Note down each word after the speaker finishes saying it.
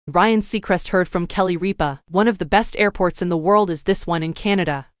Ryan Seacrest heard from Kelly Ripa. One of the best airports in the world is this one in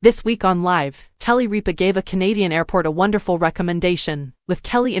Canada. This week on Live, Kelly Ripa gave a Canadian airport a wonderful recommendation, with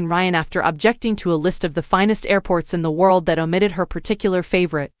Kelly and Ryan after objecting to a list of the finest airports in the world that omitted her particular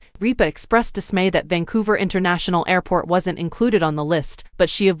favorite. Ripa expressed dismay that Vancouver International Airport wasn't included on the list, but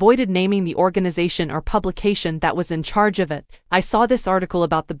she avoided naming the organization or publication that was in charge of it. "I saw this article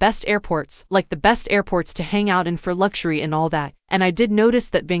about the best airports, like the best airports to hang out in for luxury and all that, and I did notice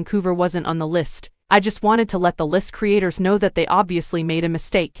that Vancouver wasn't on the list. I just wanted to let the list creators know that they obviously made a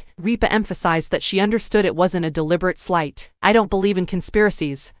mistake." Ripa emphasized that she understood it wasn't a deliberate slight. "I don't believe in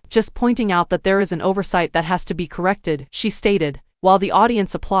conspiracies, just pointing out that there is an oversight that has to be corrected," she stated. While the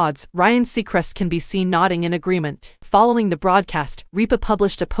audience applauds, Ryan Seacrest can be seen nodding in agreement. Following the broadcast, Ripa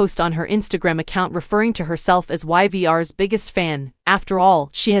published a post on her Instagram account referring to herself as YVR's biggest fan. After all,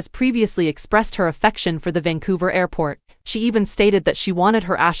 she has previously expressed her affection for the Vancouver airport. She even stated that she wanted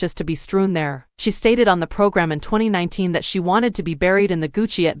her ashes to be strewn there. She stated on the program in 2019 that she wanted to be buried in the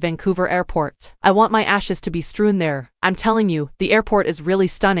Gucci at Vancouver Airport. "I want my ashes to be strewn there. I'm telling you, the airport is really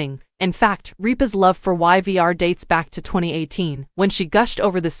stunning." In fact, Ripa's love for YVR dates back to 2018, when she gushed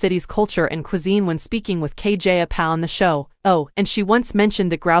over the city's culture and cuisine when speaking with KJ Apa on the show. Oh, and she once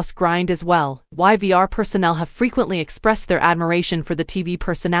mentioned the grouse grind as well. YVR personnel have frequently expressed their admiration for the TV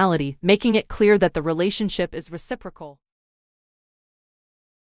personality, making it clear that the relationship is reciprocal.